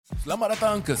Selamat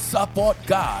datang ke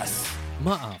Supportcast.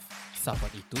 Maaf,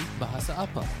 support itu bahasa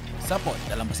apa? Support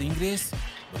dalam bahasa Inggeris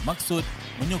bermaksud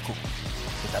menyokong.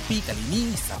 Tetapi kali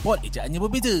ini support ejaannya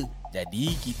berbeza.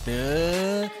 Jadi kita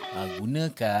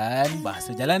gunakan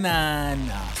bahasa jalanan.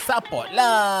 Support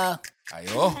lah.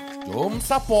 Ayo, jom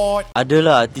support.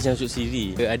 Adalah artis yang shoot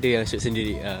sendiri. Ada yang shoot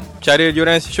sendiri. Cara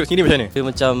diorang shoot sendiri macam mana? Dia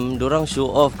macam diorang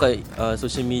show off kat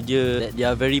social media that they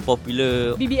are very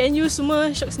popular. BBNU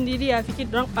semua shock sendiri lah. Fikir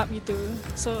dorang up gitu.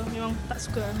 So memang tak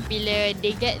suka. Bila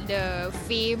they get the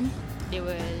fame, they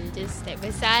will just like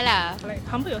besar lah. Like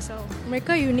humble yourself.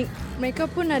 Mereka unik. Mereka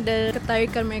pun ada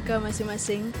ketarikan mereka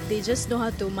masing-masing. They just know how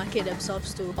to market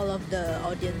themselves to all of the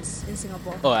audience in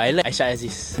Singapore. Oh, I like Aisyah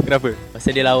Aziz. Kenapa?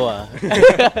 Pasal dia lawa.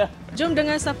 Jom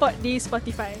dengar support di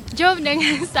Spotify. Jom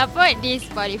dengan support di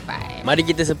Spotify. Mari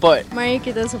kita support. Mari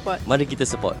kita support. Mari kita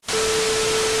support.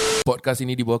 Podcast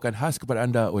ini dibawakan khas kepada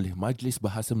anda oleh Majlis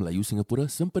Bahasa Melayu Singapura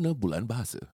sempena Bulan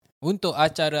Bahasa. Untuk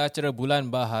acara-acara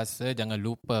Bulan Bahasa, jangan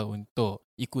lupa untuk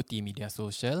ikuti media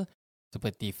sosial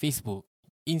seperti Facebook,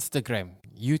 Instagram,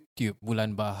 YouTube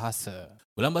Bulan Bahasa.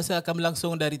 Bulan Bahasa akan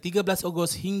berlangsung dari 13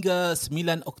 Ogos hingga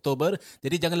 9 Oktober.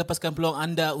 Jadi jangan lepaskan peluang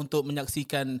anda untuk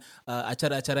menyaksikan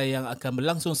acara-acara yang akan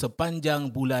berlangsung sepanjang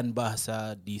Bulan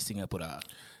Bahasa di Singapura.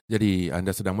 Jadi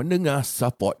anda sedang mendengar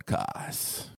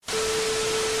Supportcast.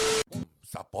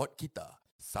 Support kita.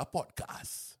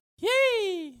 Supportcast.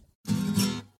 Yeay!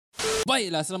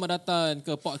 Baiklah, selamat datang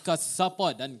ke podcast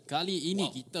Support dan kali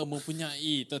ini kita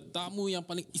mempunyai tetamu yang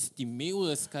paling istimewa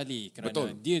sekali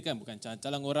kerana dia kan bukan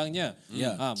calang-calang orangnya.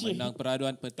 Menang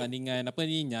peraduan pertandingan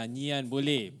nyanyian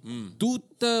boleh.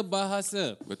 Duta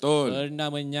bahasa. Betul.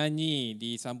 Pernah menyanyi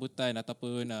di sambutan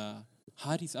ataupun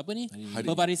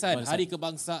Pembarisan Hari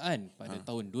Kebangsaan pada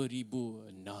tahun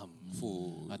 2006.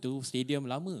 Itu stadium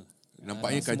lama.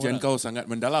 Nampaknya kajian kau sangat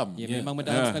mendalam. Ya, memang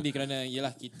mendalam sekali kerana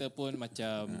ialah kita pun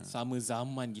macam sama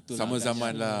zaman gitu lah. Sama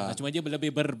zaman lah. Cuma dia lebih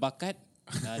berbakat.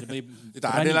 Lebih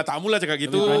tak adalah, tak mula cakap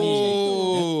gitu.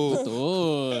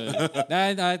 Betul.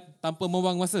 Dan tanpa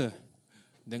membuang masa,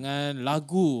 dengan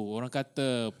lagu orang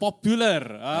kata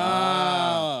popular.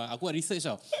 Aku buat research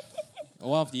tau.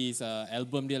 One of these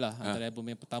album dia lah, antara album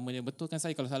yang pertama dia. Betul kan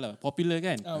saya kalau salah? Popular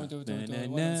kan? Betul.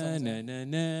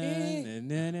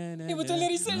 Betul ni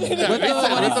research.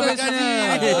 Betul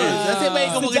Nasib baik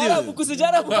kau bekerja. Buku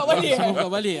sejarah buka balik.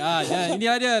 Buka balik. Ini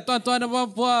ada tuan-tuan dan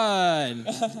puan-puan.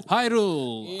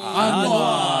 Hyrul,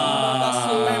 Anuar.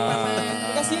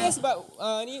 Terima kasih sebab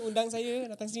ni undang saya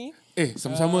datang sini.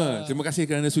 Sama-sama. Terima kasih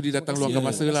kerana sudi datang luangkan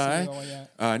masa lah.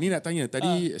 Ni nak tanya.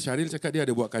 Tadi Syaril cakap dia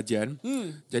ada buat kajian.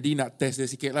 Jadi nak test dia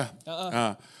sikit lah.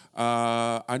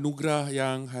 Anugerah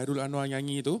yang Hyrul Anuar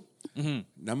nyanyi tu,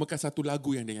 namakan satu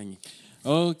lagu yang dia nyanyi.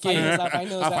 Okay.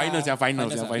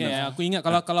 Finals. Aku ingat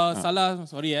kalau salah,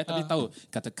 sorry tapi tahu.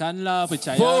 Katakanlah,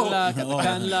 percayalah,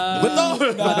 katakanlah.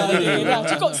 Betul.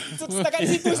 Cukup setakat di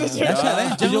situ saja.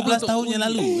 17 tahun yang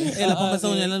lalu. 18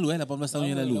 tahun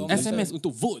yang lalu. SMS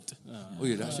untuk vote. Oh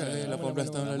ya, dahsyat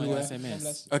 18 tahun lalu.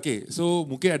 SMS. Okay, so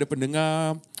mungkin ada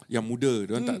pendengar yang muda,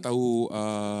 diorang tak tahu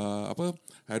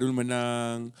Hyrul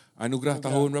menang anugerah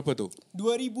tahun berapa tu?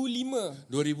 2005.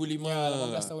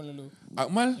 18 tahun lalu.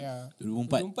 Akmal?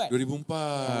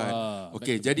 2004.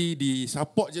 Okey, jadi di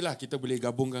support je lah, kita boleh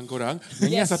gabungkan korang.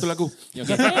 Nyanyi satu lagu.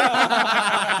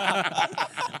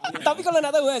 Tapi kalau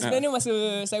nak tahu kan, sebenarnya masa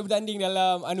saya bertanding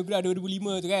dalam anugerah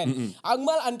 2005 tu kan,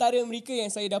 Akmal antara mereka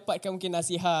yang saya dapatkan mungkin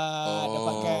nasihat,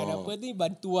 dapatkan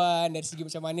bantuan dari segi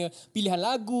macam mana pilihan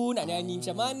lagu, nak nyanyi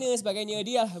macam mana sebagainya.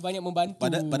 Dia banyak membantu.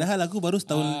 Padahal aku baru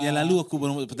setahun yang lalu aku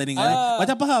baru buat pertandingan.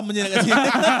 Macam faham je nak kasi.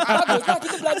 Bagus lah,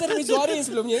 kita belajar dari Zuharin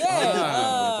sebelumnya kan.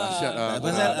 Dahsyat lah.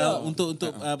 Pasal untuk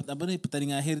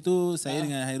pertandingan akhir tu saya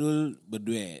dengan Hyrul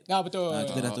berduet. Betul.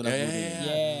 Kita dah tu lagu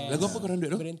dia. Lagu apa korang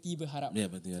duet tu? Berhenti berharap.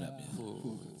 Ya, betul.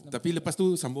 Tapi lepas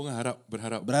tu sambungan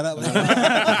berharap.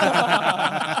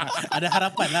 Ada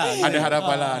harapan lah. Ada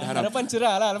harapan lah. Harapan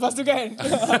cerah lah lepas tu kan.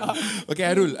 Okay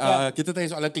Hyrul, kita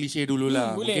tanya soalan klise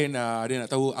dululah. Boleh. Mungkin ada nak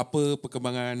tahu apa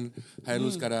perkembangan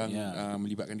Hyrul sekarang,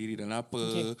 melibatkan diri dalam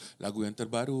apa, lagu yang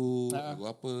terbaru, lagu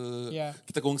apa.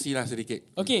 Kita kongsilah sedikit.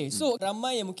 Okay, so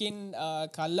ramai yang mungkin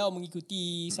kalau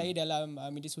mengikuti saya dalam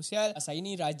media sosial, saya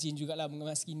ni rajin jugalah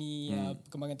mengaskini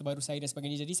perkembangan terbaru saya dan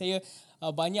sebagainya. Jadi saya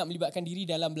banyak melibatkan diri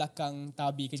dalam belakang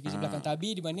tabir, kerja-kerja belakang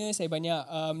tabir, di mana saya banyak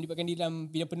melibatkan diri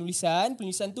dalam bidang penulisan.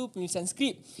 Penulisan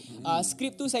skrip.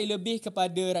 Skrip tu saya lebih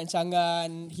kepada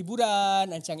rancangan hiburan,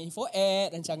 rancangan info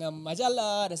ad, rancangan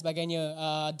majalah dan sebagainya.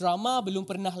 Drama belum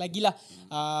pernah lagi lah.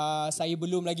 Saya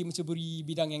belum lagi menceburi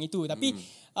bidang yang itu. Tapi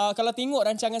kalau tengok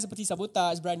rancangan seperti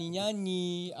Sabotaj, Berani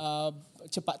Nyanyi,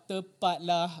 Cepat Tepat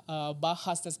lah,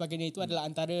 Bahas dan sebagainya, itu adalah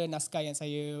antara naskah yang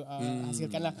saya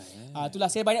hasilkan lah. Itulah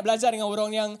saya banyak belajar dengan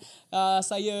orang yang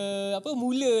saya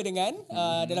mula dengan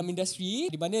dalam industri,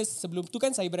 di mana sebelum tu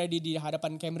kan saya berada di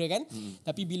hadapan kamera kan.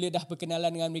 Tapi bila dah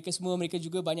berkenalan dengan mereka semua, mereka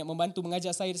juga banyak membantu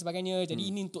mengajar saya dan sebagainya. Jadi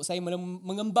ini untuk saya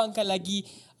mengembangkan lagi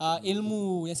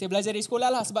ilmu yang saya belajar di sekolah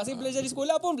lah. Sebab saya belajar di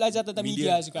sekolah pun belajar tentang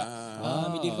media juga.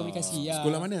 Media komunikasi.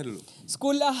 Sekolah mana dulu?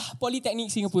 Sekolah Politeknik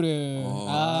Singapura.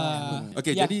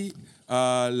 Okey, jadi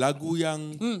lagu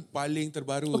yang paling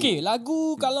terbaru. Okey,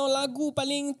 kalau lagu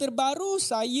paling terbaru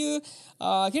saya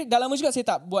kira dah lama juga saya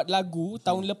tak buat lagu.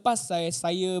 Tahun lepas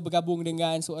saya bergabung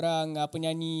dengan seorang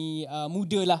penyanyi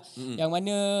muda lah, yang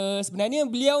mana sebenarnya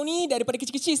beliau ni daripada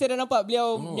kecil-kecil saya dah nampak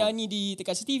beliau nyanyi di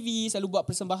dekat CCTV, selalu buat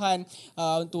persembahan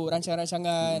untuk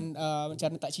rancangan-rancangan macam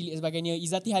Tak Cilik dan sebagainya.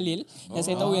 Izzati Halil, dan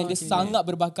saya tahu yang dia sangat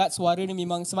berbakat. Suara ni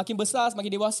memang semakin besar,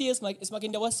 semakin dewasa,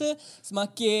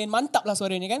 semakin mantap lah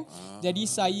suaranya kan. Jadi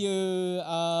saya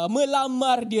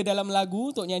melamar dia dalam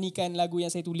lagu untuk nyanyikan lagu yang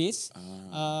saya tulis.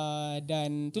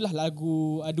 Dan itulah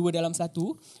lagu Dua Dalam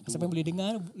Satu. Siapa yang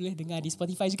boleh dengar di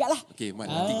Spotify jugalah. Okey,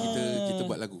 Mat, nanti kita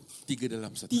buat lagu Tiga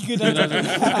Dalam Satu.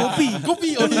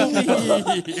 Kopi.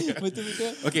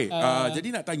 Betul. Okey, jadi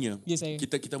nak tanya,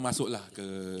 kita masuklah ke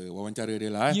wawancara dia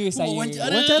lah. Ya, saya.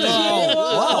 Wawancara.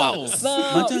 Wow.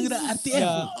 Macam kena RTF.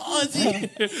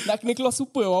 Nak kena keluar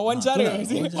super wawancara.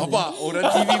 Apa? Orang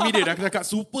TV media dah cakap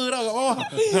super dah kat bawah.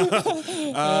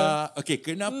 Okey,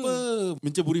 kenapa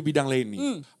menceburi bidang lain ni?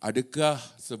 Adakah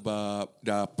sebab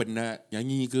dah penat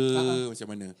nyanyi ke macam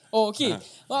mana? Okey.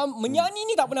 Menyanyi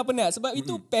ni tak pernah penat sebab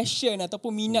itu passion ataupun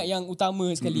minat yang utama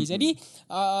sekali. Jadi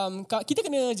kita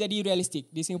kena jadi realistik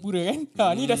di Singapura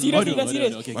kan. Ni dah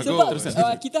serius.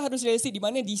 Sebab kita harus realistik di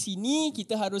mana di sini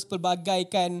kita harus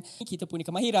pelbagaikan kita punya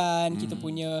kemahiran, kita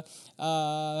punya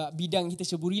bidang kita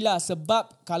ceburilah.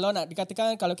 Sebab kalau nak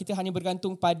dikatakan kalau kita hanya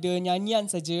bergantung pada nyanyian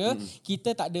saja,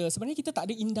 kita tak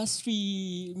ada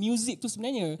industri muzik tu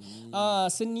sebenarnya.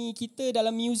 Seni kita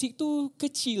dalam muzik tu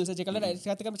kecil saja. Kalau nak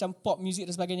dikatakan macam pop muzik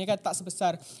dan sebagainya kan, tak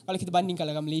sebesar kalau kita bandingkan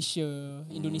dengan Malaysia,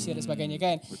 Indonesia dan sebagainya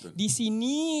kan. Betul. Di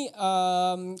sini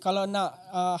kalau nak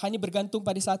hanya bergantung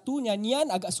pada satu nyanyian,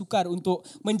 agak sukar untuk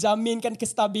menjaminkan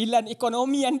kestabilan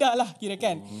ekonomi anda lah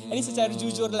kirakan. Ini secara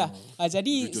jujur lah.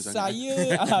 Jadi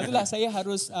saya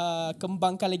harus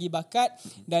kembangkan lagi bakat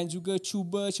dan juga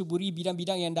ceburi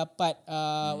bidang-bidang yang dapat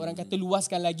orang kata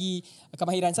luaskan lagi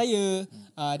kemahiran saya.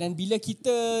 Dan bila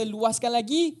kita luaskan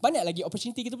lagi, banyak lagi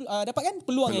opportunity kita dapat kan,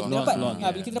 peluang yang kita dapat.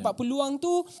 Bila kita dapat peluang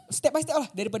tu step by step lah,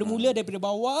 daripada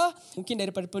bawah, mungkin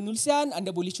daripada penulisan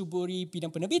anda boleh cuburi bidang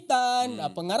penerbitan,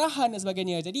 pengarahan dan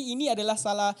sebagainya. Jadi ini adalah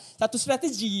salah satu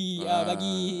strategi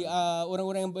bagi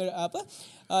orang-orang yang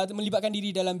melibatkan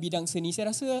diri dalam bidang seni.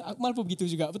 Saya rasa Akmal pun begitu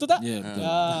juga. Betul tak? Ya, betul.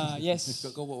 Yes.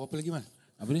 Kau buat apa lagi, Mal?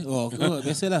 Apa ni?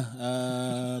 Biasalah.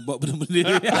 Buat benda-benda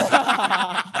dia.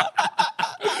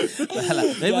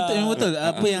 Tapi betul.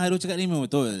 Apa yang Hyrul cakap ni memang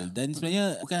betul. Dan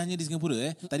sebenarnya bukan hanya di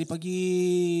Singapura. Tadi pagi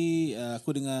aku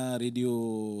dengar radio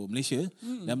Malaysia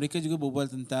dan mereka juga berbual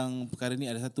tentang perkara ni.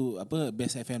 Ada satu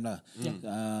Best FM lah.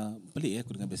 Pelik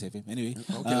aku dengar Best FM. Anyway,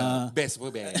 Best.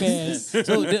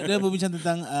 So dia berbincang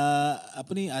tentang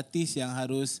artis yang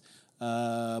harus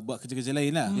buat kerja-kerja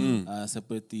lain lah.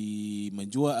 Seperti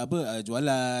menjual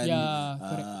jualan,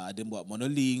 ada buat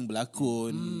modeling,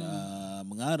 berlakon,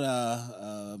 mengarah,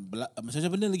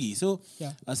 macam-macam benda lagi. So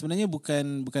sebenarnya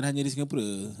bukan hanya di Singapura,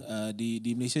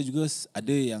 di Malaysia juga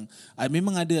ada yang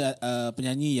memang ada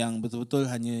penyanyi yang betul-betul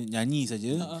hanya nyanyi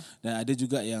saja, dan ada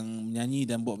juga yang menyanyi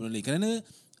dan buat modeling. Kerana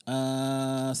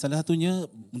salah satunya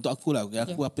untuk aku lah,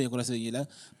 apa yang aku rasa ialah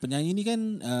penyanyi ni kan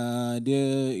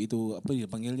dia itu dia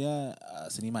panggil dia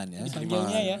seniman ya.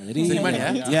 Jadi seniman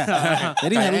ya.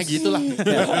 Jadi harus gitulah.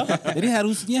 Jadi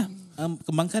harusnya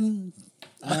kembangkan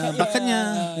bakatnya.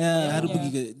 Harus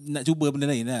pergi nak cuba benda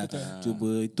lain lah.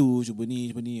 Cuba itu, cuba ni.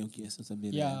 Okey,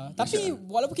 sambil. Tapi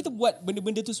walaupun kita buat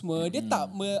benda-benda tu semua, dia tak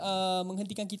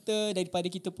menghentikan kita daripada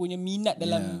kita punya minat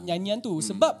dalam nyanyian tu.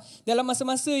 Sebab dalam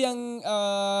masa-masa yang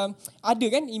ada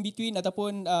kan in between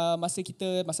ataupun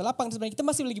masa lapang sebenarnya, kita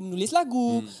masih lagi menulis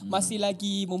lagu, masih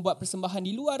lagi membuat persembahan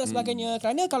di luar dan sebagainya.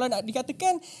 Kerana kalau nak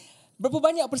dikatakan berapa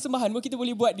banyak persembahan kita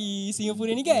boleh buat di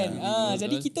Singapura ni kan.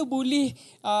 Jadi kita boleh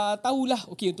tahulah,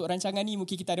 okey, untuk rancangan ni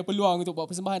mungkin kita ada peluang untuk buat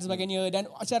persembahan dan sebagainya, dan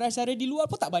acara-acara di luar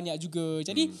pun tak banyak juga.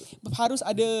 Jadi harus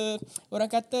ada orang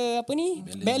kata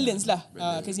balance lah,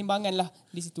 keseimbangan lah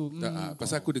di situ.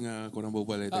 Pasal aku dengar korang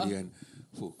berbual tadi kan,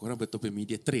 korang betul-betul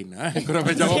media train korang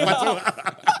macam apa tu.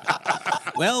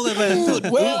 Well.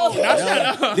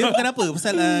 Dia bukan apa.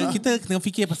 Pasal kita kena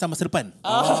fikir pasal masa depan.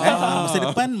 Masa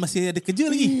depan masih ada kerja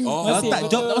lagi. Kalau tak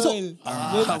job tak masuk.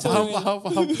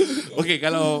 Faham. Okey,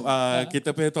 kalau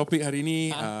kita punya topik hari ni,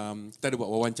 kita ada buat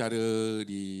wawancara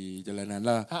di jalanan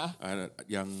lah.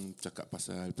 Yang cakap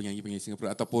pasal penyanyi-penyanyi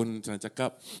Singapura ataupun senang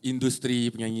cakap industri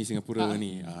penyanyi Singapura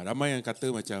ni. Ramai yang kata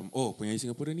macam, penyanyi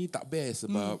Singapura ni tak best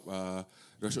sebab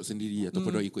diorang syok sendiri ataupun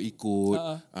diorang ikut-ikut.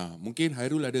 Mungkin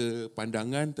Hyrul ada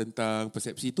pandangan tentang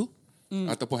persepsi tu?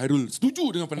 Ataupun Hyrul setuju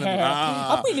dengan pandangan tu?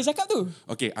 Apa yang dia cakap tu?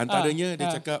 Okey, antaranya dia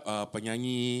cakap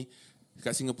penyanyi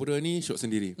kat Singapura ni syok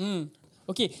sendiri.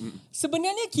 Okey,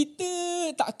 sebenarnya kita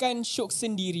tak akan syok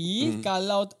sendiri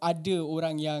kalau ada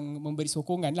orang yang memberi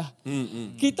sokongan lah.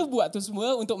 Kita buat tu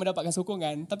semua untuk mendapatkan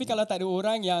sokongan. Tapi kalau tak ada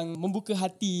orang yang membuka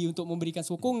hati untuk memberikan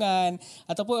sokongan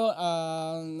ataupun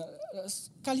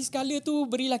sekali-sekala tu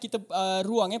berilah kita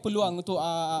ruang, peluang untuk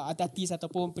artis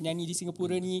ataupun penyanyi di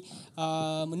Singapura ni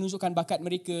menunjukkan bakat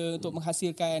mereka untuk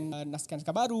menghasilkan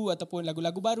naskah-naskah baru ataupun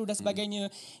lagu-lagu baru dan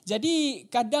sebagainya. Jadi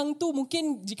kadang tu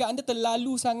mungkin jika anda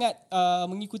terlalu sangat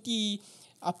mengikuti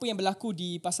apa yang berlaku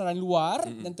di pasaran luar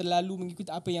dan terlalu mengikuti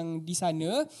apa yang di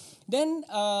sana, dan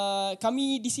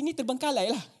kami di sini terbengkalai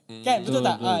lah. Kan, betul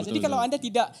tak? Jadi kalau anda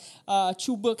tidak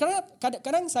cuba, kerana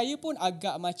kadang-kadang saya pun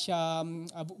agak macam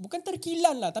bukan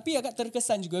terkilan lah, tapi agak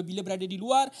terkesan juga bila berada di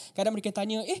luar. Kadang mereka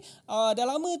tanya, dah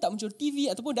lama tak muncul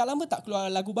TV ataupun dah lama tak keluar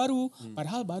lagu baru.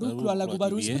 Padahal baru keluar lagu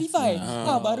baru Spotify.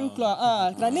 Baru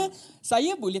keluar. Kerana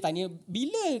saya boleh tanya,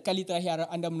 bila kali terakhir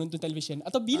anda menonton televisyen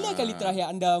atau bila kali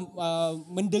terakhir anda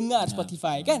mendengar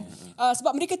Spotify, kan?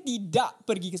 Sebab mereka tidak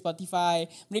pergi ke Spotify,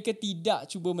 mereka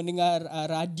tidak cuba mendengar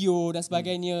radio dan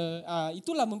sebagainya.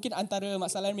 Itulah mungkin antara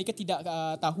masalah mereka tidak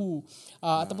tahu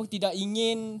ataupun tidak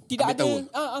ingin, tidak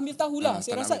ambil tahulah.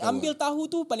 Saya rasa ambil tahu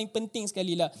tu paling penting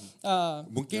sekali lah.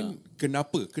 Mungkin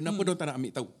kenapa diorang tak nak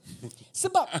ambil tahu?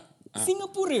 Sebab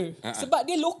Singapura, sebab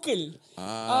dia lokal.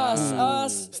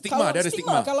 Stigma, dia ada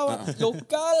stigma. Kalau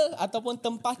lokal ataupun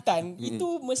tempatan,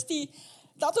 itu mesti,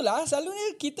 tak tahu lah,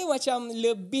 selalunya kita macam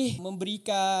lebih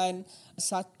memberikan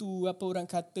satu, apa orang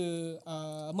kata,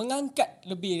 mengangkat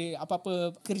lebih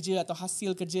apa-apa kerja atau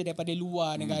hasil kerja daripada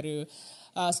luar negara.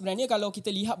 Sebenarnya kalau kita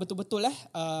lihat betul-betul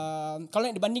kalau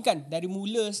nak dibandingkan dari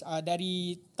mula,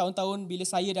 dari tahun-tahun bila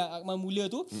saya dah mula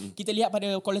tu, kita lihat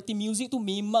pada quality music tu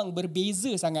memang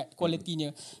berbeza sangat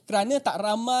kualitinya. Kerana tak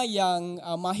ramai yang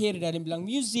mahir dalam bilang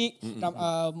music,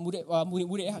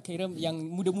 murid-murid kira yang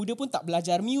muda-muda pun tak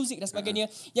belajar music dan sebagainya.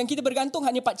 Yang kita bergantung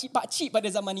hanya pakcik-pakcik pada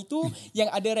zaman itu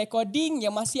yang ada recording,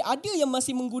 yang masih ada yang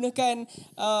masih menggunakan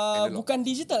bukan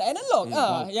digital, analog.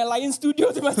 Yang Lion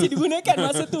Studio tu masih digunakan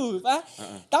masa tu.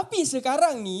 Tapi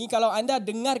sekarang ni kalau anda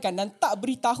dengarkan dan tak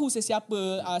beritahu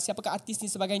siapakah artis ni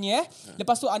sebagainya,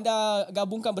 lepas tu anda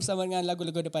gabungkan bersama dengan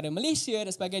lagu-lagu daripada Malaysia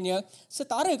dan sebagainya,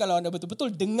 setara kalau anda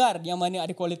betul-betul dengar yang mana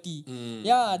ada kualiti.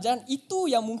 Dan itu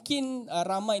yang mungkin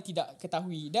ramai tidak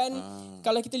ketahui. Dan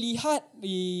kalau kita lihat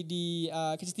di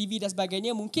kerja TV dan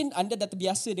sebagainya, mungkin anda dah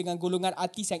terbiasa dengan golongan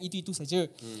artis yang itu-itu saja.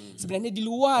 Sebenarnya di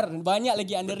luar banyak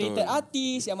lagi underrated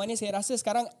artis yang mana saya rasa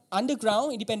sekarang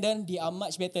underground, independent, they are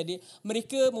much better.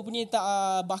 Mereka mempunyai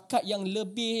bakat yang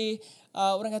lebih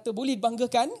orang kata boleh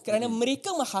dibanggakan kerana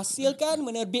mereka menghasilkan,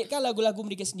 menerbitkan lagu-lagu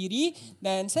mereka sendiri,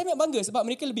 dan saya memang bangga sebab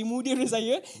mereka lebih muda daripada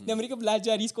saya dan mereka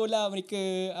belajar di sekolah, mereka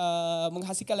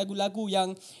menghasilkan lagu-lagu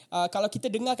yang kalau kita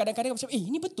dengar kadang-kadang macam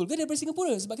ini betul ke daripada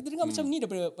Singapura, sebab kita dengar macam ni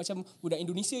daripada macam budak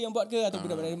Indonesia yang buat ke atau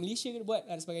budak dari Malaysia yang buat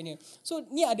dan sebagainya. So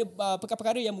ni ada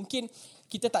perkara-perkara yang mungkin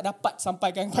kita tak dapat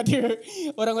sampaikan kepada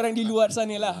orang-orang di luar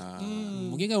sana lah.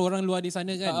 Mungkin kan orang luar di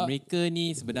sana kan, mereka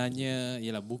ni sebenarnya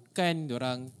ialah bukan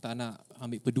diorang tak nak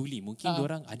ambil peduli, mungkin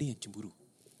diorang ada yang cemburu.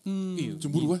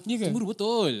 Cemburu Cemburu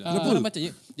betul. Orang macam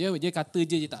dia kata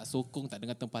je dia tak sokong, tak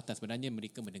dengar tempatan, sebenarnya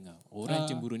mereka mendengar. Orang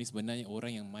cemburu ni sebenarnya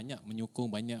orang yang banyak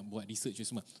menyokong, banyak buat research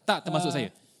semua. Tak termasuk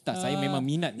saya. Tak, saya memang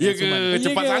minat. Ya ke?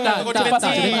 Cepat sangat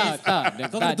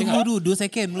kau tak tunggu dulu 2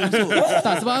 second belum masuk.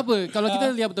 Tak, sebab apa? Kalau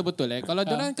kita lihat betul-betul kalau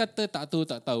diorang kata tak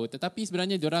tahu, tetapi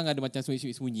sebenarnya diorang ada macam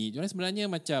sembunyi-sembunyi. Diorang sebenarnya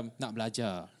macam nak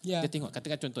belajar. Dia tengok,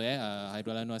 katakan contoh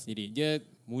Hyrul Anuar sendiri. Dia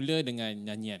mula dengan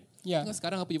nyanyian.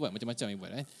 Sekarang apa dia buat? Macam-macam dia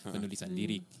buat penulisan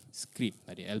lirik, skrip,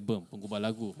 ada album, pengubah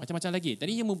lagu, macam-macam lagi.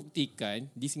 Tadi yang membuktikan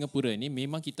di Singapura ni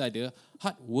memang kita ada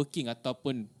hard working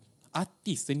ataupun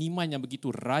artis, seniman yang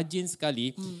begitu rajin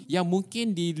sekali yang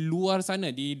mungkin di luar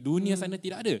sana, di dunia sana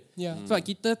tidak ada. Sebab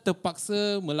kita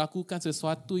terpaksa melakukan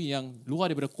sesuatu yang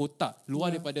luar daripada kotak,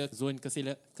 luar daripada zon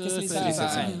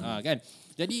keselesaan. Kan?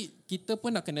 Jadi kita pun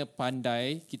nak kena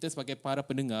pandai, kita sebagai para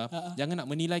pendengar, jangan nak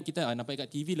menilai kita nampak kat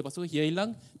TV lepas tu dia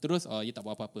hilang terus dia tak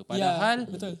buat apa-apa. Padahal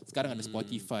sekarang ada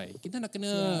Spotify. Kita nak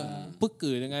kena peka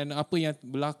dengan apa yang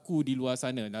berlaku di luar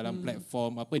sana dalam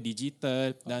platform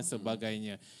digital dan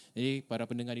sebagainya. Jadi para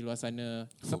pendengar di luar sana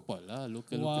support lah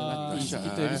local artis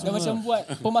kita ni semua. Dah macam buat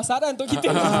pemasaran untuk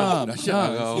kita.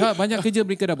 Banyak kerja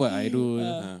mereka dah buat. Hyrul,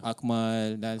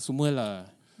 Akmal dan semualah.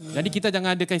 Jadi kita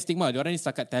jangan adakan stigma. Diorang ni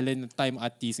setakat talent time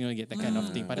artist, that kind of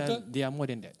thing. Padahal they are more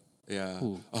than that. Ya.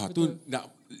 Tu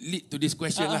nak lead to this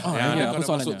question lah. Apa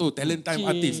soalannya? Masuk tu talent time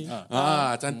artist.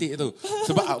 Cantik tu.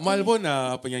 Sebab Akmal pun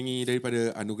penyanyi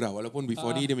daripada Anugerah. Walaupun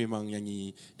before ni dia memang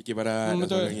nyanyi Dikir Barat dan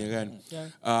sebagainya kan.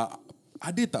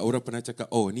 Ada tak orang pernah cakap,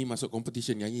 ni masuk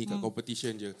competition, nyanyi kat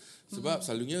competition je. Sebab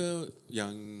selalunya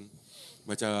yang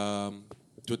macam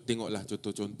tengoklah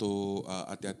contoh-contoh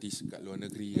artis-artis kat luar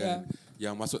negeri kan,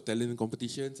 yang masuk talent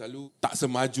competition selalu tak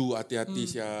semaju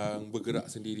artis-artis yang bergerak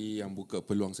sendiri, yang buka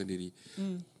peluang sendiri.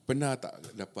 Pernah tak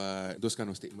dapat those kind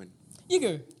of statement? Ya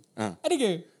ke? Ada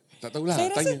ke? Tak tahulah. Saya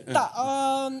rasa tanya. tak.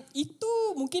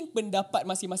 Itu mungkin pendapat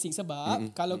masing-masing. Sebab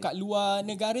kalau kat luar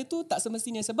negara tu tak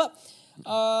semestinya. Sebab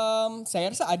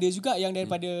saya rasa ada juga yang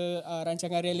daripada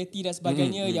rancangan reality dan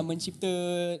sebagainya yang mencipta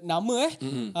nama.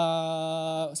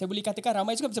 Saya boleh katakan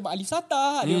ramai juga macam Alif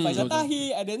Satah, ada Faizal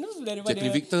Tahir, ada daripada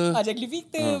Jack Lee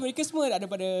Victor. Mereka semua ada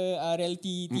pada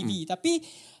reality TV. Tapi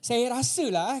saya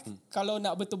rasalah kalau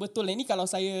nak betul-betul ini, kalau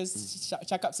saya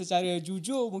cakap secara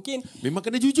jujur, mungkin memang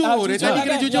kena jujur. Dari tadi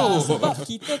kena jujur. Sebab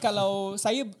kita kalau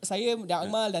saya dan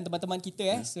Akmal dan teman-teman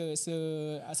kita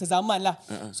sezaman lah,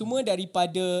 semua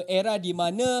daripada era di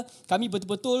mana kami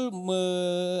betul-betul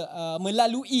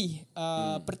melalui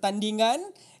pertandingan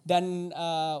dan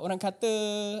orang kata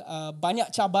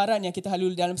banyak cabaran yang kita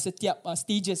lalui dalam setiap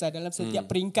stages dalam setiap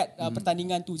peringkat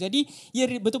pertandingan tu. Jadi ia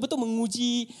betul-betul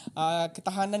menguji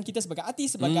ketahanan kita sebagai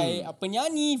artis, sebagai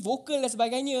penyanyi, vokal dan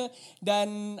sebagainya.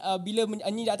 Dan bila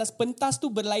menyanyi di atas pentas tu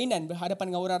berlainan,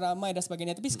 berhadapan dengan orang ramai dan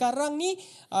sebagainya. Tapi sekarang ni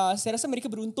saya rasa mereka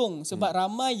beruntung sebab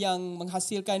ramai yang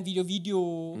menghasilkan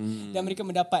video-video dan mereka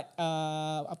mendapat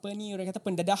orang kata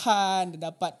pendedahan,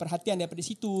 dapat perhatian daripada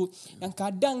situ. Yang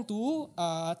kadang tu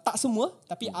tak semua,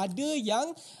 tapi ada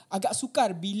yang agak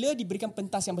sukar bila diberikan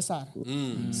pentas yang besar.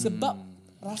 Sebab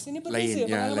rasanya berbeza,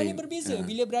 pengalamannya berbeza.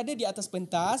 Bila berada di atas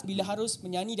pentas, bila harus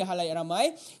menyanyi di halayak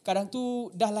ramai, kadang tu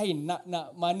dah lain.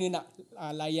 Mana nak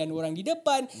layan orang di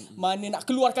depan, mana nak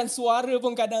keluarkan suara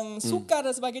pun kadang sukar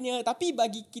dan sebagainya. Tapi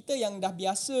bagi kita yang dah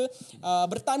biasa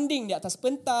bertanding di atas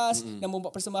pentas dan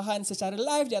membuat persembahan secara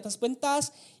live di atas pentas,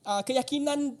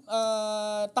 keyakinan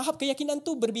tahap keyakinan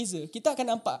tu berbeza. Kita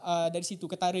akan nampak dari situ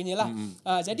ketaranya lah.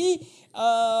 Jadi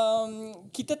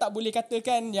kita tak boleh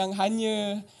katakan yang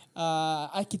hanya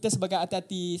kita sebagai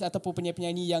artis ataupun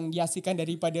penyanyi yang dihasilkan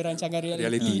daripada rancangan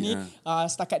reality ni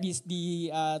setakat di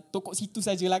tokok situ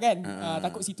sajalah kan.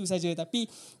 Takut situ saja. Tapi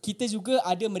kita juga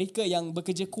ada mereka yang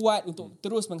bekerja kuat untuk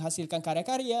terus menghasilkan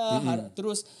karya-karya,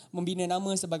 terus membina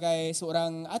nama sebagai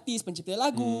seorang artis, pencipta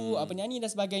lagu, penyanyi dan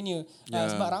sebagainya.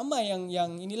 Sebab ramai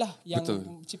yang inilah yang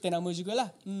cipta nama jugalah.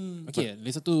 Okey,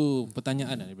 ada satu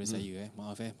pertanyaan daripada saya.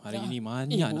 Maaf hari ini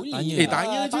banyak nak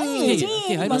tanya. Tanya je.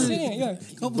 Okey, Hyrul.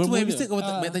 Kau semua episode kau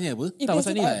tak banyak tanya apa? Tak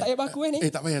pasal ni. Tak payah baku ni.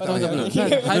 Tak payah.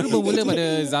 Hyrul bermula pada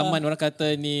zaman orang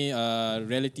kata ni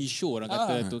reality show orang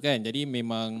kata tu kan. Jadi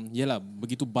memang yalah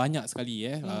begitu banyak sekali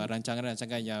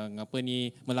rancangan-rancangan yang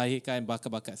melahirkan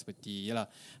bakat-bakat seperti yalah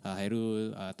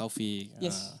Hyrul, Taufik,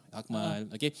 Akmal.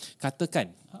 Okey,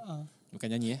 katakan bukan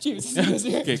nyanyi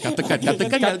Okey, katakan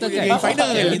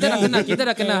final. Kita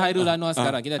dah kenal Hyrul Anuar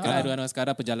sekarang. Kita kenal Hyrul Anwar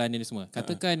sekarang, perjalanan ni semua.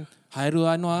 Katakan Hyrul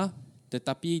Anwar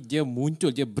tetapi dia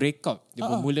muncul, dia break out, dia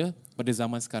bermula pada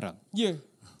zaman sekarang.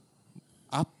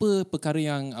 Apa perkara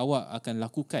yang awak akan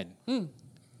lakukan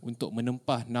untuk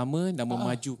menempah nama dan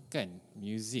memajukan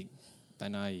muzik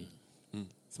tanah air?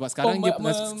 Sebab sekarang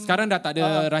sekarang dah tak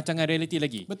ada rancangan reality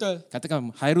lagi. Betul.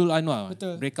 Katakan Hyrul Anwar,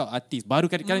 breakout artist.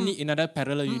 Baru kali ni another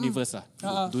parallel universe lah.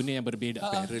 Dunia yang berbeza.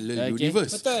 Parallel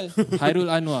universe. Betul. Hyrul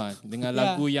Anwar dengan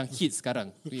lagu yang hit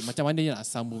sekarang. Macam mana dia nak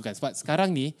sambungkan? Sebab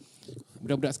sekarang ni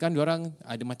budak-budak sekarang diorang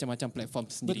ada macam-macam platform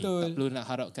sendiri. Betul. Tak perlu nak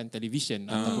harapkan television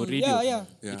ataupun radio.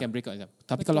 Dia can break out.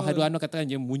 Tapi kalau Hyrul Anwar katakan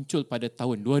dia muncul pada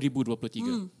tahun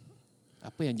 2023.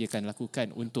 Apa yang dia akan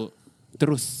lakukan untuk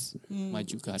terus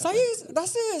maju ke hadapan. Saya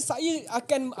rasa saya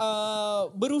akan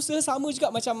berusaha sama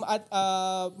juga macam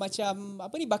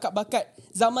bakat-bakat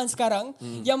zaman sekarang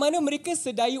yang mana mereka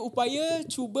sedaya upaya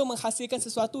cuba menghasilkan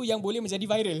sesuatu yang boleh menjadi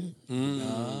viral.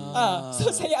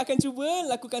 So saya akan cuba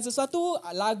lakukan sesuatu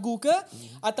lagu ke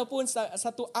ataupun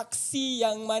satu aksi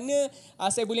yang mana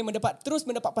saya boleh terus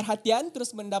mendapat perhatian,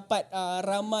 terus mendapat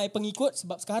ramai pengikut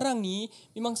sebab sekarang ni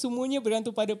memang semuanya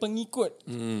bergantung pada pengikut.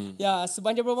 Ya,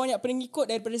 sebanyak banyak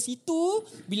pengikut daripada situ,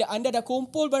 bila anda dah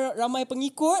kumpul ramai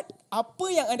pengikut, apa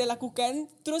yang anda lakukan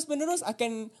terus menerus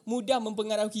akan mudah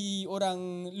mempengaruhi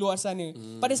orang luar sana.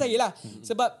 Pada saya lah.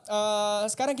 Sebab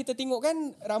sekarang kita tengok kan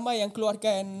ramai yang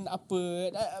keluarkan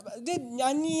dia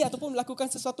nyanyi ataupun melakukan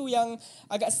sesuatu yang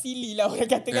agak silly lah orang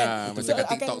kata kan. Macam kat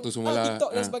TikTok tu semua lah.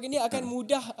 TikTok dan sebagainya akan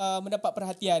mudah mendapat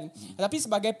perhatian. Tapi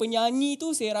sebagai penyanyi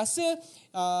tu saya rasa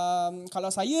kalau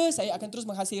saya akan terus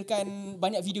menghasilkan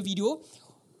banyak video-video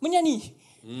menyanyi.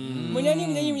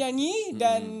 Menyanyi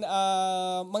dan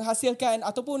menghasilkan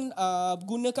ataupun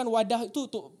gunakan wadah itu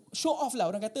untuk show off lah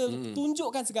orang kata,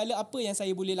 tunjukkan segala apa yang saya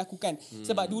boleh lakukan.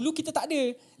 Sebab dulu kita tak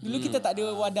ada. Kita tak ada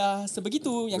wadah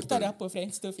sebegitu. Yang kita ada apa,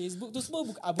 Friendster, Facebook tu semua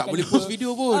tak boleh post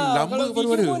video pun. Lama kalau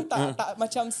baru video ada. pun tak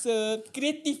macam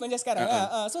sekreatif macam sekarang.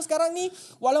 So sekarang ni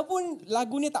walaupun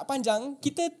lagu ni tak panjang,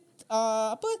 kita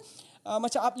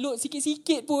macam upload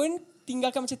sikit-sikit pun,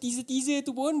 tinggalkan macam teaser-teaser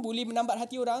tu pun boleh menambat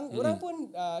hati orang. Orang pun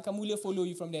akan mula follow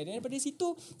you from there. Dan daripada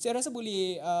situ saya rasa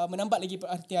boleh menambat lagi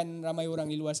perhatian ramai orang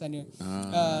di luar sana.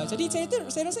 Jadi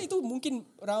saya rasa itu mungkin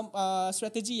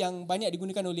strategi yang banyak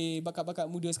digunakan oleh bakat-bakat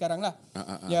muda sekarang lah.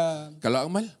 Ya. Kalau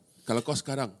Akmal, kalau kau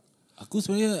sekarang, aku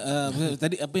sebenarnya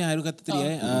tadi apa yang Hyrul kata tadi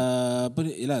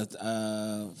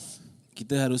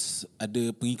kita harus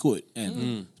ada pengikut kan.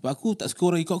 Sebab aku tak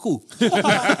suka orang ikut aku.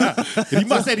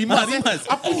 rimas.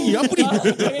 Apa ni?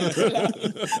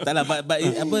 Taklah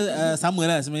sama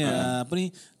lah sebenarnya.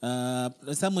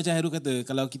 Sama macam Hyrul kata,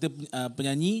 kalau kita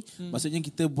penyanyi, maksudnya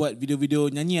kita buat video-video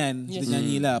nyanyian. Kita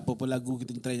nyanyilah apa-apa lagu,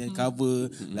 kita try nyanyi cover,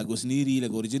 lagu sendiri,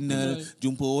 lagu original.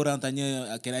 Jumpa orang tanya,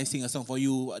 can I sing a song for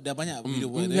you? Ada banyak video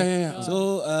buat.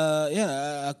 So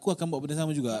aku akan buat benda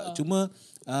sama juga. Cuma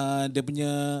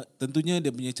tentunya dia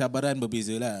punya cabaran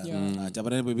berbeza lah.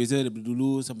 Cabaran berbeza daripada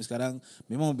dulu sampai sekarang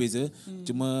memang berbeza.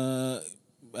 Cuma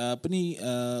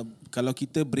kalau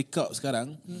kita break out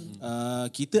sekarang,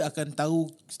 kita akan tahu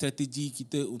strategi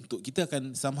kita untuk, kita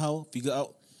akan somehow figure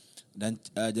out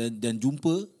dan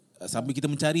jumpa, sambil kita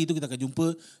mencari itu kita akan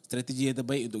jumpa strategi yang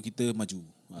terbaik untuk kita maju.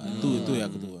 Itu yang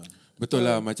aku tahu. Betul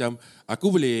lah, macam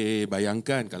aku boleh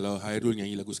bayangkan kalau Hyrul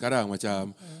nyanyi lagu sekarang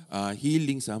macam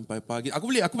healing sampai pagi. Aku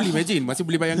boleh imagine, masih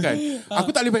boleh bayangkan.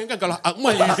 Aku tak boleh bayangkan kalau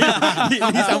Akmal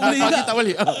healing sampai pagi, tak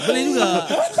boleh. Boleh juga.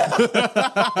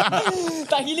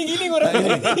 Tak healing orang.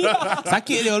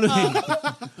 Sakit dia kalau ni.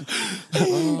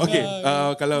 Okay,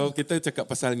 kalau kita cakap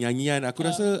pasal nyanyian, aku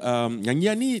rasa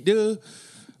nyanyian ni dia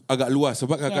agak luas.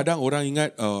 Sebab kadang-kadang orang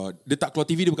ingat dia tak keluar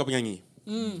TV, dia bukan penyanyi.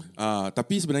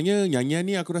 Tapi sebenarnya nyanyian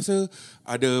ni aku rasa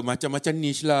ada macam-macam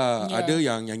niche lah. Ada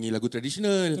yang nyanyi lagu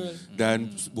tradisional dan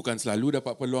bukan selalu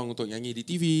dapat peluang untuk nyanyi di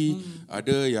TV.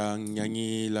 Ada yang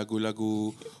nyanyi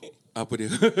lagu-lagu apa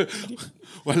dia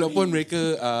walaupun mereka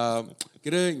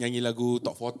kira nyanyi lagu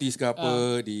top 40s ke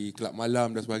apa di kelab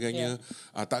malam dan sebagainya,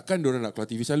 takkan diorang nak keluar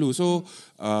TV selalu. So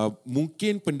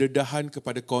mungkin pendedahan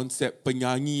kepada konsep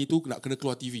penyanyi itu nak kena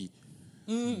keluar TV.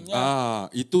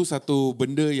 Itu satu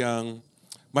benda yang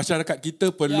masyarakat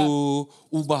kita perlu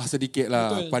ubah sedikit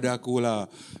lah. Pada aku lah.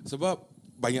 Sebab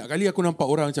banyak kali aku nampak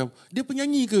orang macam, dia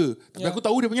penyanyi ke? Tapi aku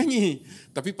tahu dia penyanyi.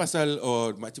 Tapi pasal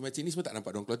makcik-makcik ni semua tak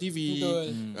nampak diorang keluar TV.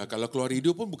 Kalau keluar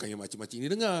radio pun bukan yang makcik-makcik ni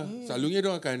dengar. Selalunya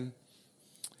diorang akan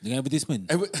dengan advertisement.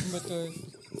 Betul.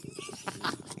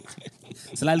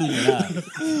 Selalunya lah.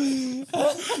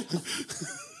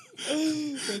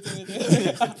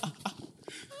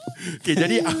 Okay,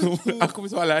 jadi aku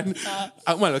bersoalan.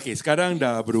 Akmal, okay, sekarang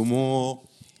dah berumur.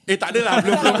 Tak adalah,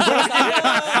 belum.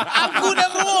 Aku dah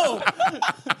berumur.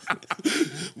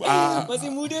 Masih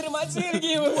muda remaja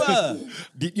lagi.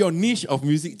 Did your niche of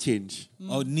music change?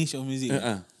 Oh, niche of music.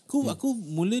 Aku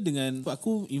mula dengan,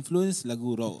 aku influence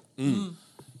lagu rock.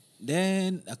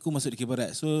 Then aku masuk di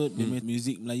Barat. So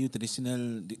music Melayu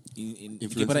traditional in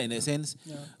Barat in that sense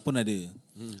pun ada.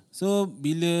 So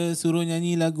bila suruh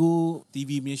nyanyi lagu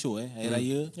TV punya show Hari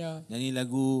Raya, nyanyi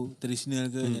lagu traditional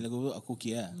ke, nyanyi lagu aku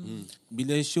okey lah.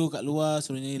 Bila show kat luar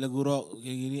suruh nyanyi lagu rock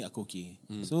gini aku okey.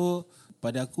 So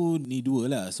pada aku ni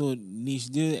dua lah. So niche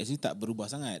dia actually tak berubah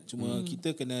sangat. Cuma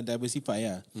kita kena diversify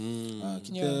lah.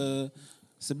 Kita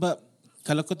sebab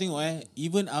kalau kau tengok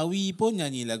even Awi pun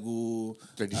nyanyi lagu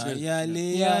Tradisional.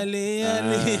 Ale.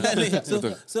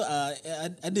 Betul. So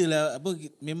adalah apa,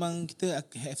 memang kita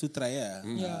have to try lah.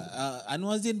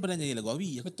 Anuar Zain pernah nyanyi lagu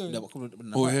Awi. Betul. Aku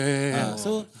pernah Oh, nampak. yeah.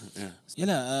 So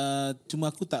yalah, cuma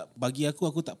aku tak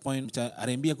point macam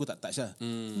R&B aku tak touch lah.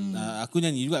 Aku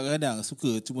nyanyi juga kadang-kadang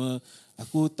suka, cuma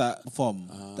aku tak perform.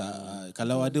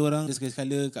 Kalau ada orang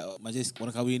sekali-sekala kat majlis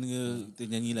orang kahwin ke, kita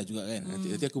nyanyilah juga kan.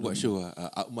 Nanti aku buat show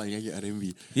Akmal nyanyi R&B.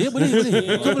 Ya, boleh.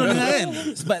 Kau belum dengar kan?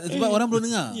 Sebab orang belum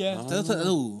dengar. Tak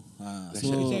tahu.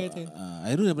 So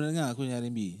Hyrul dah pernah dengar aku nyanyi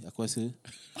R&B. Aku rasa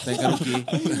time karaoke.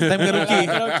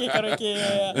 Karaoke.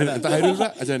 Tak Hyrul pula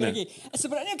macam mana? Okay.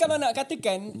 Sebenarnya kalau nak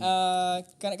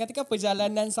katakan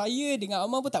perjalanan saya dengan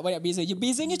Amal pun tak banyak beza.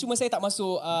 Bezanya cuma saya tak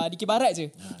masuk Dikir Barat je.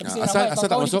 Tapi saya Asal ramai tak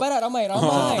kawan-kawan masuk? Dikir Barat ramai.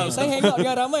 Saya hang out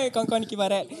dengan ramai kawan-kawan Dikir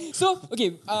Barat. So,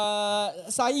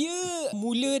 saya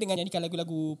mula dengan nyanyikan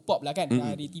lagu-lagu pop lah kan,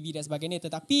 di TV dan sebagainya,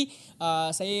 tetapi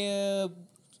saya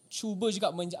cuba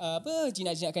juga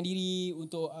jinak-jinakkan diri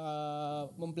untuk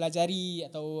mempelajari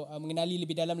atau mengenali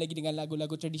lebih dalam lagi dengan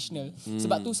lagu-lagu tradisional.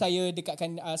 Sebab tu saya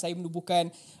saya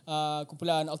menubuhkan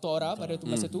kumpulan Alto Aura pada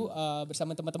masa tu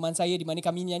bersama teman-teman saya, di mana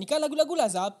kami nyanyikan lagu-lagu lah,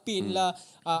 Zapin lah,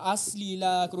 Asli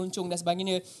lah, Keroncong dan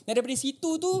sebagainya. Dan daripada situ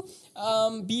tu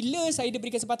bila saya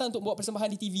diberi kesempatan untuk buat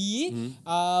persembahan di TV,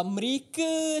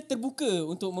 mereka terbuka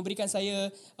untuk memberikan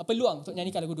saya peluang untuk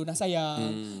nyanyikan lagu Dona Sayang,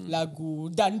 lagu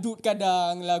dandut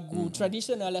kadang, lagu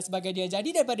tradisional dan sebagainya.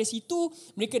 Jadi daripada situ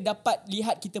mereka dapat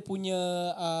lihat kita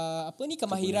punya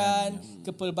kemahiran,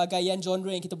 kepelbagaian genre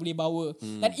yang kita boleh bawa.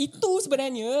 Dan itu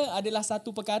sebenarnya adalah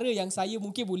satu perkara yang saya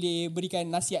mungkin boleh berikan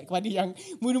nasihat kepada yang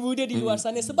muda-muda di luar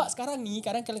sana. Sebab sekarang ni,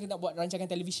 kadang kalau kita nak buat rancangan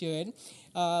televisyen,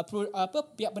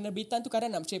 pihak penerbitan tu kadang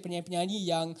nak mencari penyanyi-penyanyi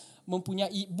yang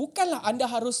mempunyai, bukanlah anda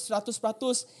harus 100%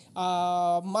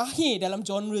 mahir dalam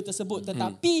genre tersebut,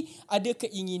 tetapi ada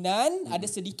keinginan, ada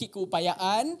sedikit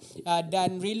keupayaan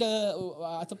dan rela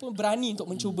ataupun berani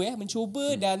untuk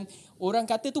mencuba dan orang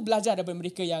kata tu belajar daripada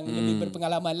mereka yang lebih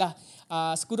berpengalaman lah.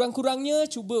 Sekurang-kurangnya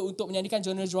cuba untuk menyanyikan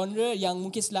genre-genre yang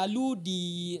mungkin selalu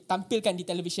ditampilkan di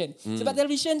televisyen. Sebab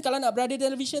televisyen, kalau nak berada di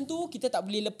televisyen tu, kita tak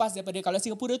boleh lepas daripada, kalau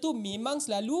Singapura tu memang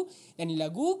selalu nyanyi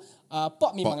lagu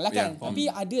pop memang lah kan. Tapi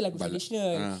ada lagu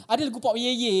tradisional, ada lagu pop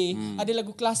ye-ye, ada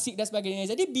lagu klasik dan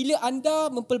sebagainya. Jadi bila anda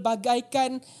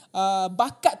mempelbagaikan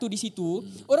bakat tu di situ,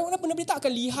 orang-orang penerbitan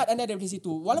akan lihat anda daripada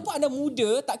situ. Walaupun anda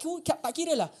muda, tak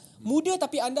kira lah. Muda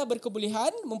tapi anda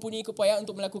berkebolehan, mempunyai keupayaan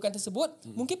untuk melakukan tersebut,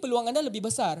 mungkin peluang anda lebih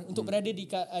besar untuk berada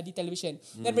di televisyen.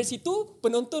 Dan dari situ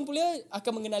penonton pula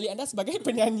akan mengenali anda sebagai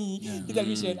penyanyi di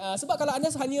televisyen. Sebab kalau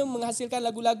anda hanya menghasilkan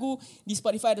lagu-lagu di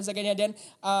Spotify dan sebagainya dan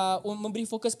memberi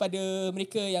fokus pada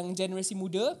mereka yang generasi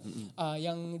muda,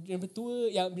 yang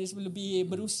tua, yang lebih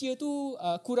berusia tu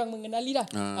kurang mengenali lah.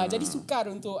 Jadi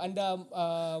sukar untuk anda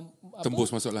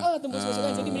tembus masuk lah. Tembus masuk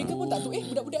lah. Jadi mereka pun tak tahu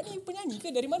budak-budak ni penyanyi ke,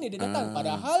 dari mana dia datang.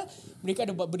 Padahal mereka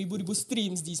ada buat beribu-ribu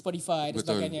streams di Spotify dan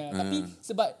sebagainya. Tapi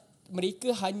sebab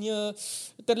mereka hanya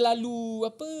terlalu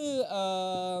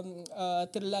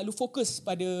terlalu fokus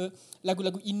pada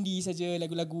lagu-lagu indie saja,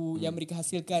 lagu-lagu yang mereka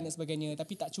hasilkan dan sebagainya,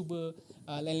 tapi tak cuba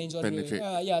lain-lain genre.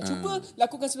 Cuba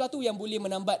lakukan sesuatu yang boleh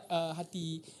menambat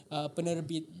hati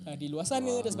penerbit di luar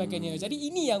sana dan sebagainya. Jadi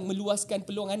ini yang meluaskan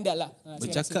peluang anda lah.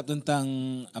 Bercakap tentang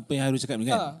apa yang Hyrul cakap ni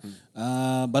kan.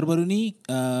 Baru-baru ni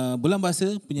Bulan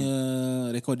Bahasa punya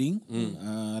recording,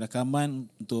 rakaman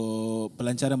untuk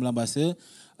pelancaran Bulan Bahasa.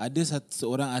 Ada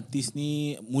seorang artis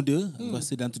ni muda, aku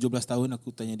rasa dalam 17 tahun, aku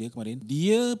tanya dia kemarin.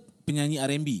 Dia penyanyi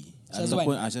R&B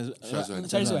ataupun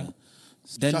Syazwan.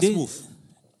 Dan dia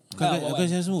bukan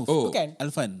Syazwan. Bukan.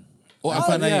 Alfan.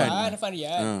 Alfan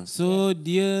Rian. So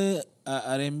dia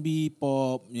R&B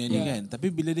pop nyanyi kan. Tapi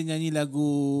bila dia nyanyi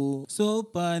lagu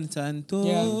sopan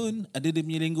santun, ada dia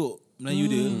punya lenggok Melayu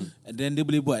dia dan dia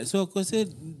boleh buat. So aku rasa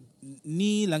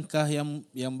ni langkah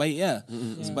yang baik lah.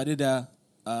 Sebab dia dah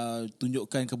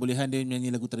tunjukkan kebolehan dia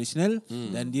menyanyi lagu tradisional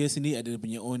dan dia sendiri ada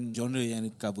punya own genre yang dia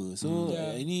cover. So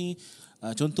ini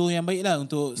contoh yang baik lah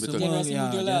untuk semua generasi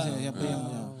muda lah.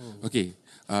 Okay,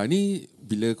 ni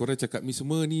bila korang cakap ni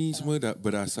semua dah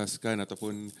berasaskan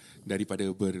ataupun daripada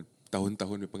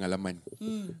bertahun-tahun pengalaman.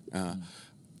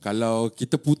 Kalau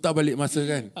kita putar balik masa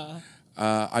kan,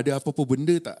 ada apa-apa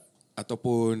benda tak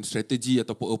ataupun strategi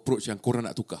ataupun approach yang korang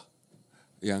nak tukar?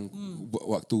 Yang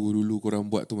waktu dulu korang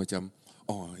buat tu macam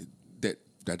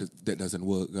that doesn't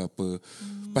work ke apa.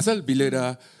 Pasal bila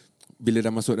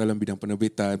dah masuk dalam bidang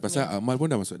penerbitan, pasal Amal pun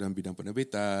dah masuk dalam bidang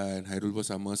penerbitan, Hyrul pun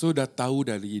sama. So dah tahu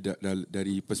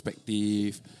dari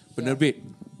perspektif penerbit.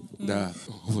 Dah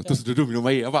terus duduk minum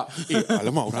air apa?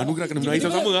 Alamak, orang anugerah kena minum air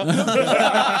sama-sama lah.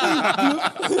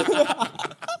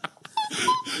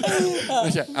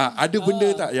 Ada benda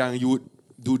tak yang you would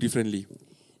do differently?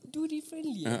 Do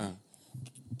differently.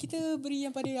 Kita beri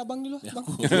yang pada abang dulu. Abang.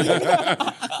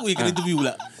 Aku yang kena interview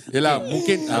pula. Yelah,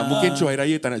 mungkin show hari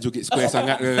raya tak nak joget square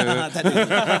sangat ke. Tak ada.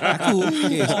 Aku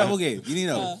sebab gini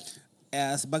tau.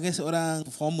 Sebagai seorang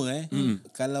performer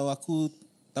kalau aku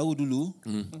tahu dulu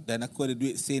dan aku ada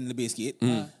duit sen lebih sikit,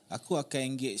 aku akan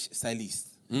engage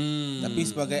stylist. Tapi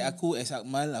sebagai aku as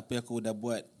Akmal, apa yang aku dah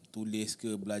buat, tulis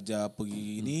ke belajar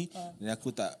pergi ni, dan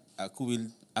aku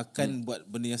akan buat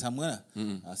benda yang sama lah.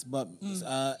 Sebab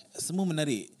semua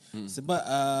menarik. Sebab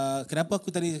kenapa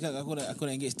aku tadi cakap aku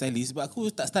nak engage stylist, sebab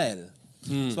aku tak style.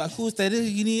 Sebab aku style dia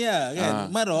gini lah kan.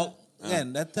 Marok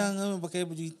kan, datang pakai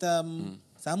baju hitam,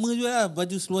 sama juga lah,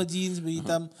 baju seluar jeans baju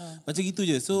hitam, macam gitu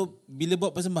je. So bila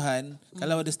buat persembahan,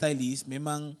 kalau ada stylist,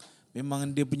 memang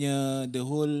dia punya the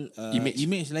whole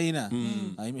image lain lah.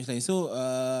 Image lain. So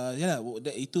yalah,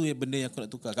 itu benda yang aku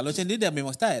nak tukar. Kalau macam dia dah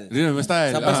memang style. Dia memang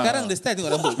style. Sampai sekarang dia style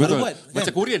tengok rambut. Betul. Buat,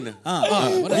 macam Korean.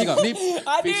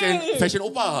 Ni fashion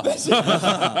opa.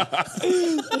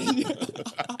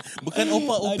 Bukan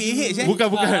opa OPH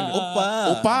Bukan.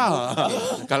 Opa.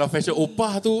 Kalau fashion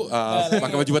opa tu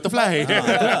pakai baju butterfly.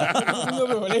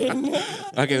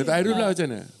 Okay, untuk Hyrul lah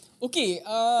macam mana? Okay,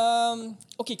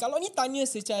 kalau ni tanya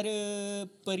secara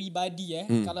peribadi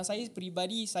kalau saya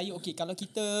peribadi, kalau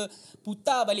kita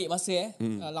putar balik masa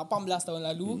 18 tahun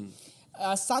lalu,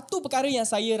 satu perkara yang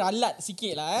saya ralat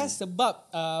sikit lah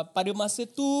sebab pada masa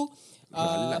tu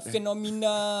fenomena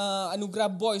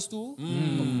Anugerah Boys tu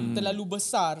terlalu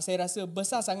besar. Saya rasa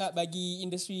besar sangat bagi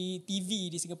industri TV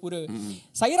di Singapura.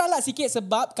 Saya ralat sikit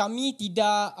sebab kami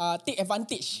tidak take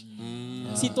advantage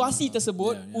situasi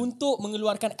tersebut untuk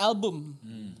mengeluarkan album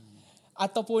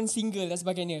ataupun single dan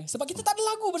sebagainya. Sebab kita tak ada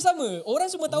lagu bersama. Orang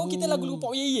semua tahu kita lagu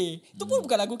Pop Ye. Itu pun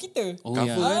bukan lagu kita.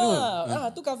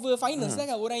 Tu cover finals lah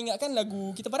kan. Orang ingatkan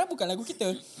lagu kita, padahal bukan lagu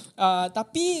kita.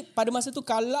 Tapi pada masa tu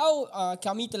kalau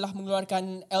kami telah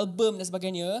mengeluarkan album dan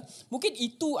sebagainya, mungkin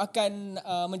itu akan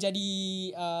menjadi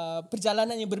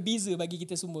perjalanan yang berbeza bagi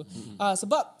kita semua.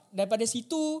 Sebab daripada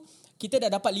situ kita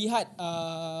dah dapat lihat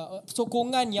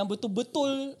sokongan yang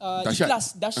betul-betul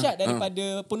ikhlas, dahsyat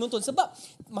daripada penonton. Sebab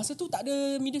masa tu tak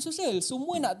ada media sosial.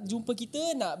 Semua nak jumpa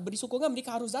kita, nak beri sokongan,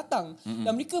 mereka harus datang.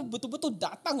 Dan mereka betul-betul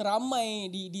datang ramai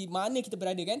di mana kita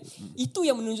berada kan. Itu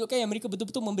yang menunjukkan yang mereka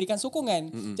betul-betul memberikan sokongan.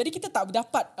 Jadi kita tak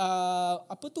dapat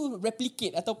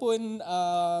replicate ataupun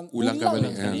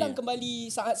ulang kembali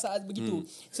saat-saat begitu.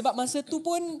 Sebab masa tu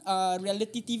pun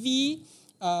reality TV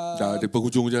dah ada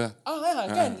penghujung je lah.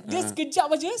 Kan dia sekejap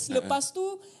aja, selepas tu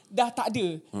dah tak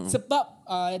ada. Sebab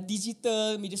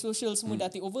digital, media sosial semua dah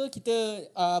take over. Kita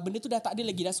benda tu dah tak ada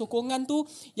lagi. Dah sokongan tu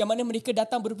yang mana mereka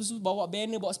datang berpesus, bawa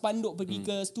banner, bawa spanduk pergi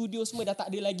ke studio, semua dah tak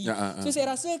ada lagi. So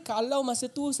saya rasa kalau masa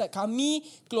tu kami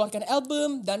keluarkan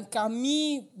album dan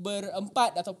kami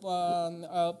berempat ataupun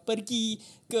pergi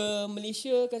ke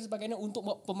Malaysia dan sebagainya untuk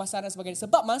pemasaran sebagainya.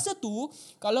 Sebab masa tu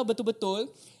kalau betul-betul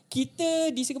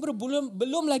kita di Singapura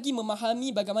belum lagi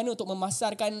memahami bagaimana untuk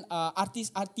memasarkan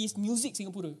artis-artis muzik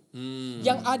Singapura.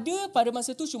 Yang ada pada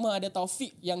masa tu cuma ada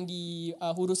Taufik yang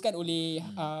dihuruskan oleh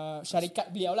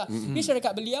syarikat beliau lah. Dia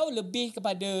syarikat beliau lebih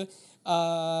kepada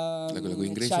lagu-lagu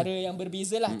Inggeris cara yang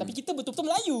berbeza lah. Tapi kita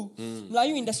betul-betul Melayu,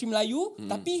 industri Melayu.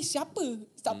 Tapi siapa?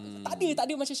 Tak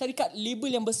ada macam syarikat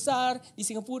label yang besar di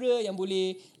Singapura yang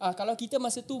boleh kalau kita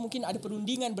masa tu mungkin ada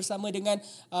perundingan bersama dengan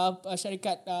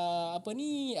syarikat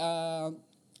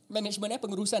management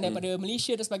pengurusan daripada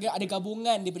Malaysia dan sebagainya, ada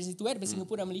gabungan daripada situ daripada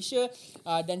Singapura dan Malaysia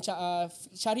dan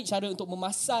cari cara untuk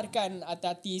memasarkan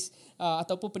artis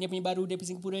ataupun penyanyi baru daripada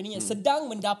Singapura ni yang sedang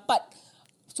mendapat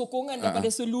sokongan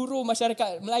daripada seluruh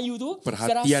masyarakat Melayu tu.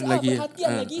 Perhatian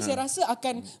lagi saya rasa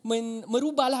akan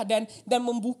merubahlah dan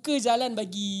membuka jalan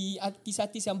bagi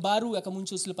artis-artis yang baru akan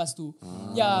muncul selepas tu.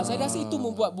 Saya rasa itu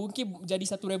membuat mungkin jadi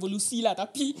satu revolusi lah,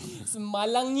 tapi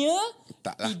semalangnya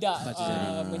tidak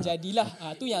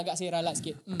menjadilah. Tu yang agak saya ralat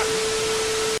sikit.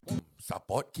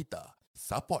 Support kita,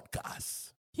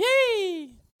 Supportcast.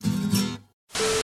 Yay!